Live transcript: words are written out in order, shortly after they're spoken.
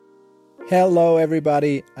Hello,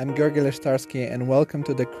 everybody. I'm Georgi Leshtarsky, and welcome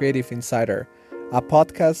to the Creative Insider, a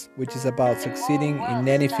podcast which is about succeeding in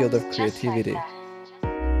any field of creativity.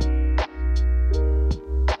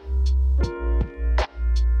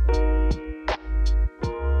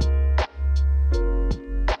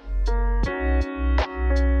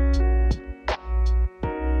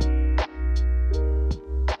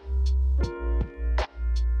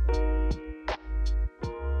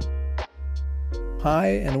 Hi,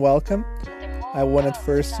 and welcome. I wanted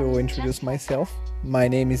first to introduce myself. My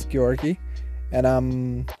name is Georgi, and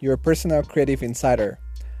I'm your personal creative insider.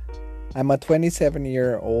 I'm a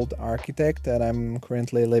 27-year-old architect, and I'm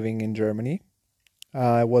currently living in Germany.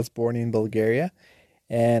 I was born in Bulgaria,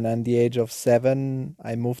 and at the age of 7,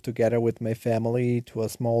 I moved together with my family to a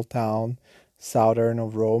small town southern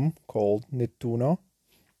of Rome called Nettuno,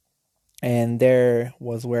 and there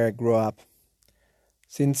was where I grew up.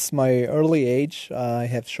 Since my early age, I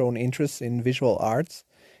have shown interest in visual arts,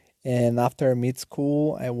 and after mid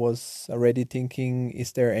school, I was already thinking,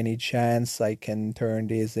 is there any chance I can turn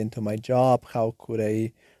this into my job? How could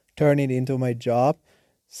I turn it into my job?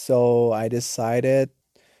 So I decided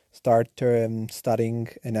start studying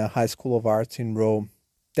in a high school of arts in Rome.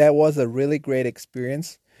 That was a really great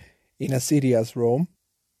experience in a city as Rome,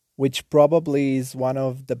 which probably is one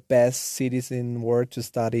of the best cities in the world to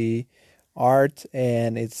study art,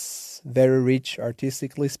 and it's very rich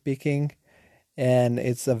artistically speaking, and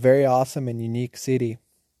it's a very awesome and unique city.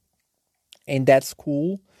 In that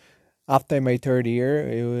school, after my third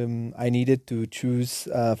year, I needed to choose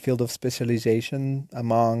a field of specialization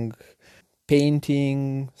among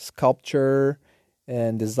painting, sculpture,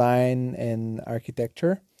 and design and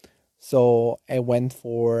architecture. So I went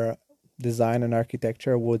for design and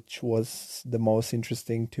architecture, which was the most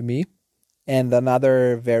interesting to me. And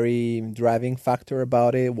another very driving factor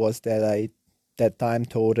about it was that I that time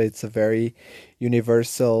thought it's a very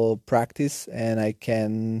universal practice, and I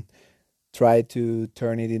can try to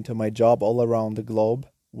turn it into my job all around the globe,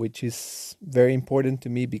 which is very important to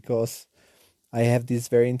me because I have this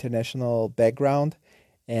very international background,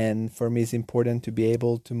 and for me it's important to be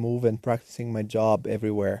able to move and practicing my job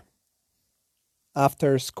everywhere.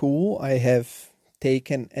 After school, I have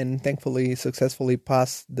taken and thankfully successfully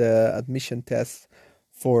passed the admission test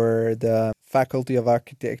for the Faculty of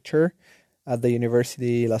Architecture at the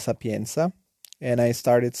University La Sapienza, and I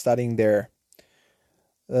started studying there.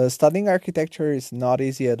 Studying architecture is not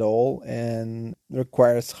easy at all and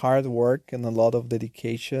requires hard work and a lot of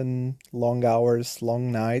dedication, long hours,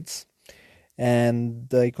 long nights. And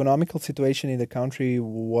the economical situation in the country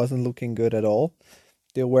wasn't looking good at all.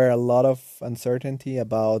 There were a lot of uncertainty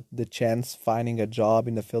about the chance finding a job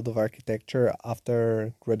in the field of architecture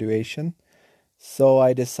after graduation. So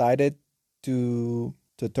I decided to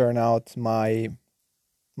turn out my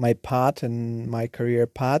path and my career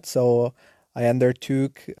path. So I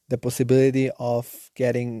undertook the possibility of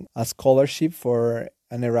getting a scholarship for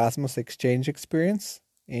an Erasmus exchange experience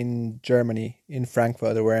in Germany, in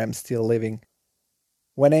Frankfurt, where I'm still living.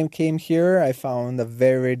 When I came here, I found a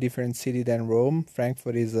very different city than Rome.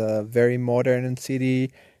 Frankfurt is a very modern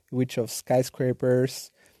city, rich of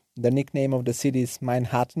skyscrapers. The nickname of the city is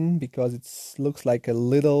Manhattan because it looks like a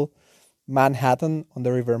little Manhattan on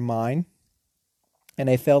the River Main. And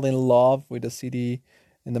I fell in love with the city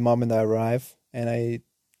in the moment I arrived. And I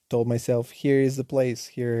told myself, here is the place.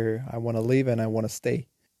 Here I want to live and I want to stay.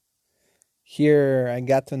 Here I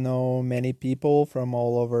got to know many people from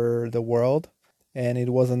all over the world, and it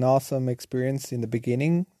was an awesome experience in the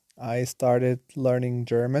beginning. I started learning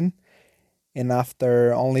German, and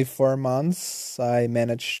after only 4 months, I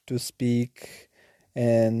managed to speak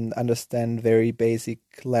and understand very basic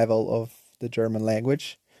level of the German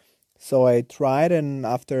language. So I tried, and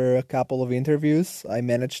after a couple of interviews, I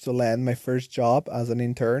managed to land my first job as an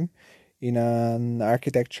intern in an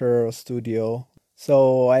architecture studio.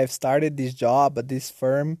 So I have started this job at this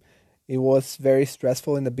firm. It was very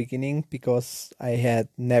stressful in the beginning because I had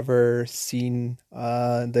never seen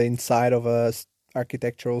the inside of a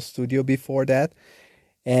architectural studio before that.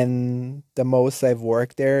 And the most I've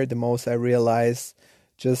worked there, the most I realized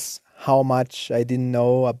just how much I didn't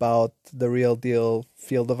know about the real deal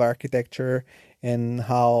field of architecture and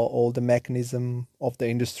how all the mechanism of the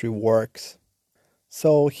industry works.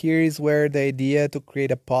 So here is where the idea to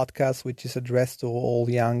create a podcast which is addressed to all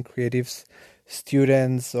young creatives,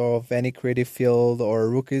 students of any creative field or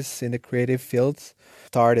rookies in the creative fields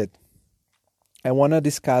started. I want to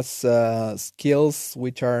discuss skills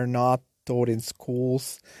which are not taught in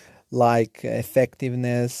schools, like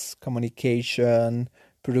effectiveness, communication,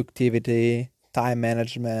 productivity, time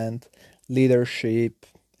management, leadership,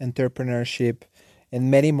 entrepreneurship, and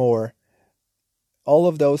many more. all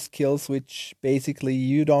of those skills which basically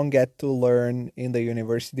you don't get to learn in the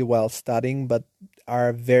university while studying, but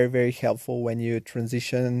are very, very helpful when you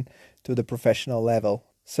transition to the professional level.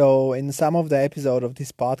 So, in some of the episode of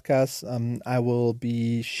this podcast, I will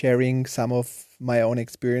be sharing some of my own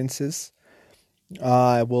experiences.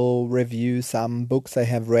 I will review some books I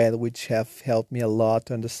have read, which have helped me a lot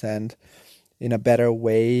to understand in a better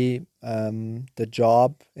way the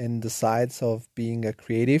job and the sides of being a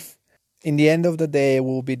creative. In the end of the day,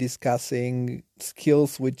 we'll be discussing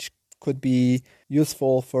skills which could be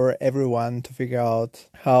useful for everyone to figure out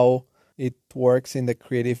how it works in the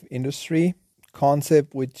creative industry.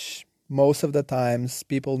 Concept which most of the times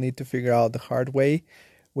people need to figure out the hard way,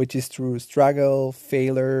 which is through struggle,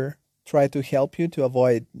 failure, try to help you to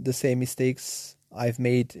avoid the same mistakes I've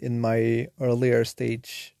made in my earlier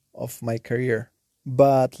stage of my career.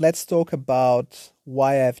 But let's talk about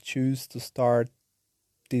why I've choose to start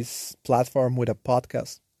this platform with a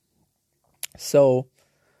podcast. So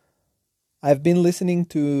I've been listening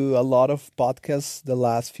to a lot of podcasts the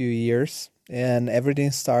last few years, and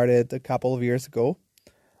everything started a couple of years ago.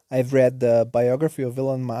 I've read the biography of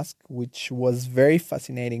Elon Musk, which was very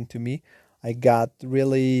fascinating to me. I got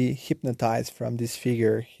really hypnotized from this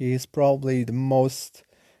figure. He is probably the most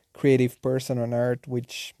creative person on earth,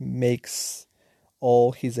 which makes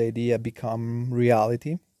all his idea become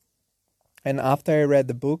reality. And after I read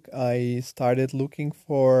the book, I started looking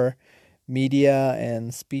for media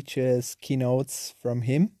and speeches, keynotes from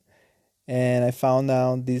him. And I found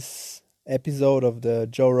out this episode of the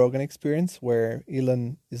Joe Rogan Experience where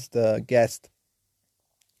Elon is the guest.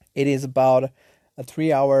 It is about a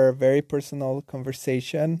 3 hour, very personal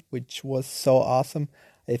conversation, which was so awesome.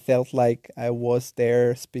 I felt like I was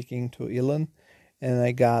there speaking to Elon, and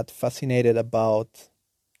I got fascinated about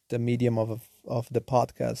the medium of the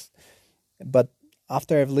podcast. But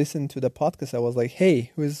after I've listened to the podcast, I was like,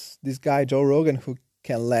 hey, who is this guy, Joe Rogan, who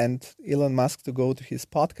can land Elon Musk to go to his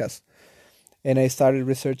podcast? And I started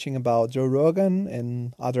researching about Joe Rogan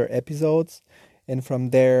and other episodes. And from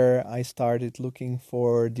there, I started looking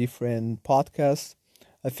for different podcasts.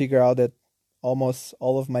 I figured out that almost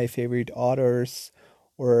all of my favorite authors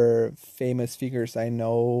or famous figures I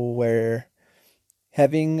know were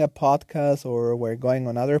having a podcast or were going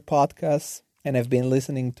on other podcasts. And I've been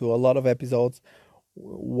listening to a lot of episodes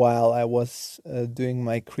while I was doing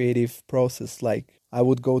my creative process. Like I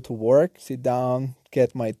would go to work, sit down,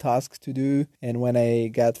 get my tasks to do. And when I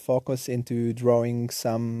got focused into drawing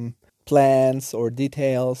some plans or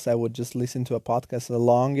details, I would just listen to a podcast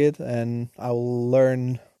along it and I will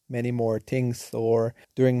learn many more things. Or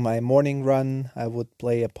during my morning run, I would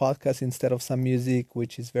play a podcast instead of some music,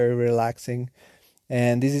 which is very relaxing.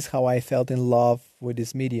 And this is how I felt in love with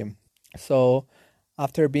this medium. So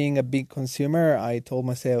after being a big consumer, I told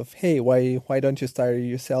myself, hey, why don't you start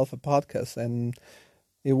yourself a podcast? And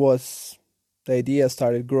it was, the idea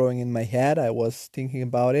started growing in my head. I was thinking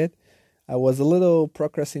about it. I was a little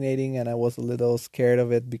procrastinating and I was a little scared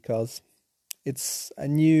of it because it's a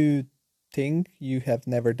new thing you have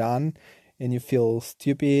never done and you feel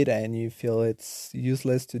stupid and you feel it's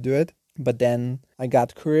useless to do it. But then I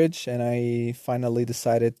got courage and I finally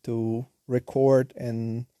decided to record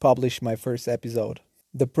and publish my first episode.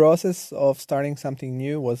 The process of starting something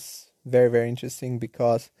new was very, very interesting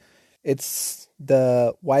because it's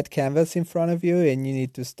the white canvas in front of you and you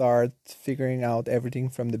need to start figuring out everything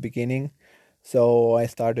from the beginning. So I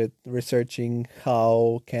started researching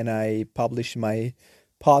how can I publish my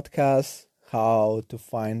podcast, how to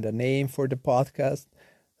find a name for the podcast,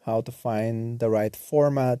 how to find the right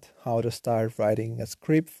format, how to start writing a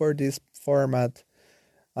script for this format.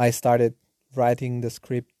 I started writing the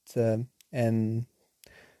script and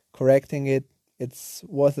correcting it. It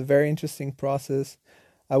was a very interesting process.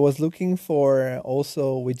 I was looking for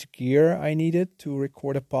also which gear I needed to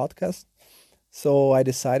record a podcast. So I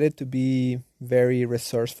decided to be very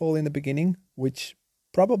resourceful in the beginning, which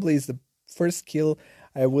probably is the first skill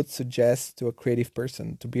I would suggest to a creative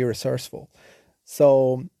person, to be resourceful.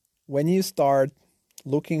 So when you start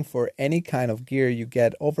looking for any kind of gear, you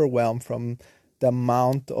get overwhelmed from the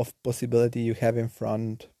amount of possibility you have in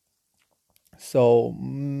front. So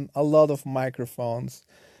a lot of microphones,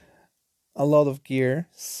 a lot of gear.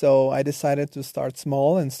 So I decided to start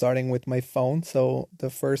small and starting with my phone. So the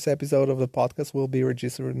first episode of the podcast will be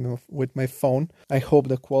registered with my phone. I hope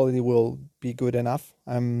the quality will be good enough.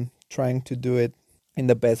 I'm trying to do it in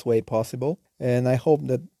the best way possible. And I hope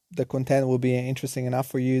that the content will be interesting enough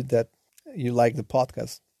for you that you like the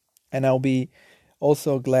podcast. And I'll be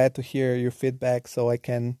also glad to hear your feedback so I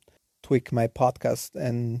can tweak my podcast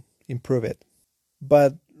and improve it.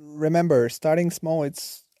 But remember, starting small,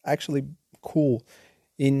 it's actually cool.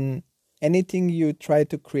 In anything you try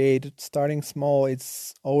to create, starting small,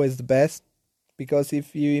 it's always the best. Because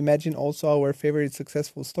if you imagine also our favorite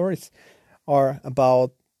successful stories are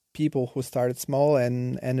about people who started small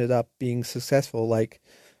and ended up being successful. Like,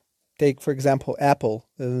 take, for example, Apple.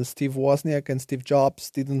 Steve Wozniak and Steve Jobs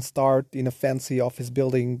didn't start in a fancy office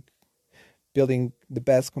building the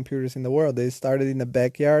best computers in the world. They started in a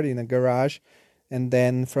backyard, in a garage, and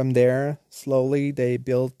then from there, slowly, they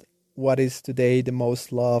built what is today the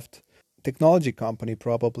most loved technology company,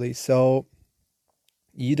 probably. So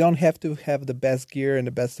you don't have to have the best gear and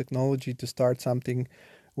the best technology to start something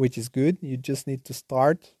which is good. You just need to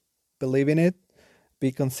start, believe in it,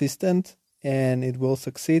 be consistent, and it will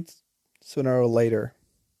succeed sooner or later.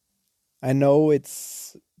 I know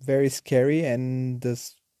it's very scary and the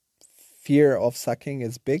fear of sucking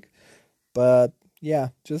is big, but yeah,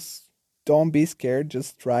 just don't be scared.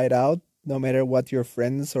 Just try it out, no matter what your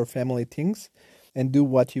friends or family thinks, and do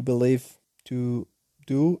what you believe to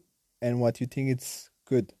do and what you think it's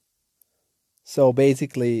good. So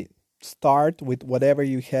basically, start with whatever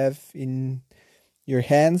you have in your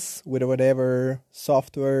hands, with whatever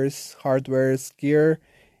softwares, hardwares, gear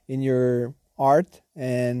in your art,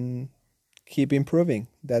 and keep improving.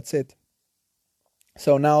 That's it.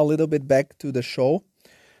 So now a little bit back to the show.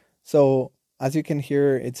 So as you can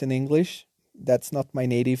hear, it's in English. That's not my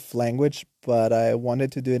native language, but I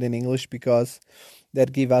wanted to do it in English because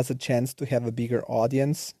that gives us a chance to have a bigger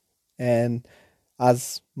audience. And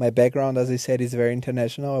as my background, as I said, is very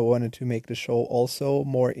international, I wanted to make the show also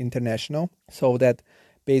more international, so that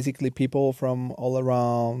basically people from all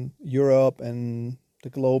around Europe and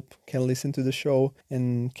the globe can listen to the show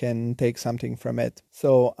and can take something from it.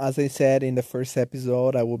 So as I said in the first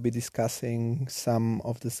episode, I will be discussing some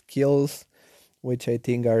of the skills which I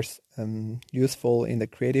think are useful in the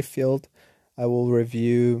creative field. I will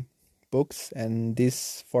review books, and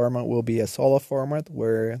this format will be a solo format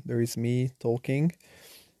where there is me talking,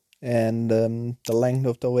 and the length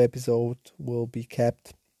of the episode will be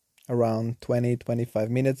kept around 20-25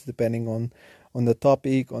 minutes, depending on the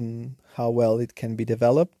topic, on how well it can be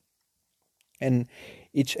developed. And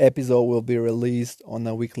each episode will be released on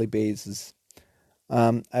a weekly basis.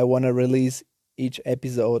 I want to release each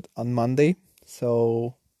episode on Monday,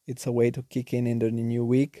 so it's a way to kick in the new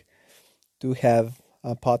week, to have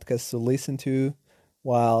a podcast to listen to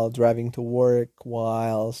while driving to work,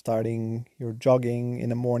 while starting your jogging in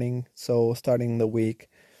the morning. So starting the week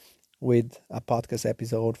with a podcast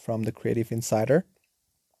episode from the Creative Insider.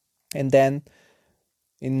 And then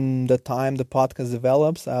in the time the podcast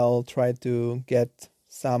develops, I'll try to get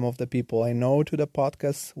some of the people I know to the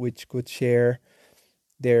podcast, which could share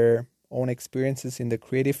their own experiences in the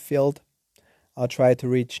creative field. I'll try to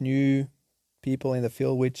reach new people in the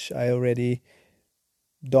field which I already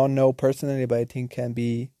don't know personally, but I think can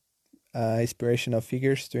be inspirational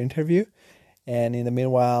figures to interview. And in the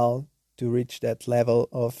meanwhile, to reach that level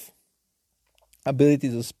of ability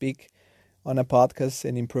to speak on a podcast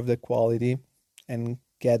and improve the quality and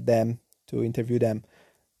get them to interview them.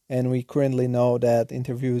 And we currently know that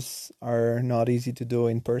interviews are not easy to do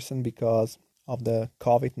in person because of the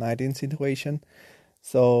COVID-19 situation.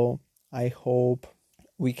 So I hope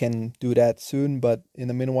we can do that soon. But in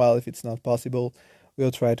the meanwhile, if it's not possible,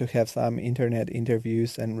 we'll try to have some internet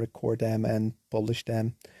interviews and record them and publish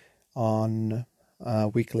them on a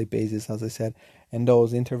weekly basis, as I said. And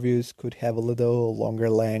those interviews could have a little longer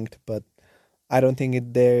length, but I don't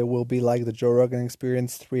think they will be like the Joe Rogan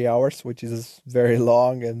Experience 3 hours, which is very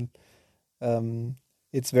long, and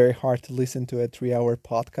it's very hard to listen to a 3-hour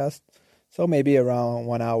podcast. So maybe around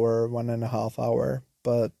 1 hour, 1.5 hour.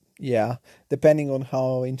 But yeah, depending on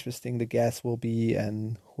how interesting the guest will be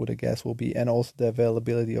and who the guest will be, and also the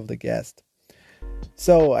availability of the guest.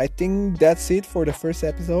 So I think that's it for the first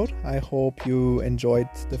episode. I hope you enjoyed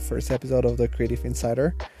the first episode of the Creative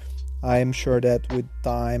Insider. I'm sure that with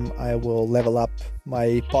time I will level up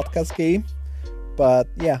my podcast game. But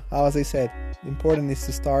yeah, as I said, important is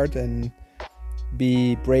to start and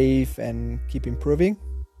be brave and keep improving.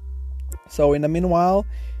 So in the meanwhile,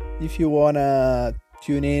 if you want to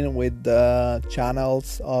tune in with the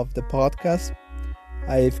channels of the podcast,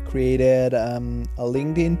 I've created a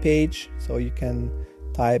LinkedIn page, so you can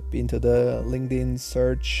type into the LinkedIn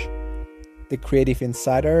search the Creative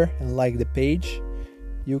Insider and like the page.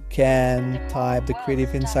 You can type the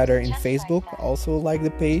Creative Insider in Facebook, also like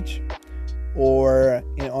the page, or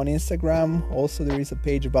on Instagram. Also, there is a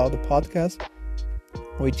page about the podcast,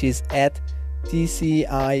 which is at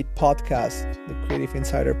TCI Podcast, the Creative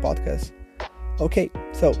Insider Podcast. Okay,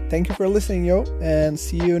 so thank you for listening, and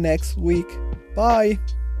see you next week. Bye.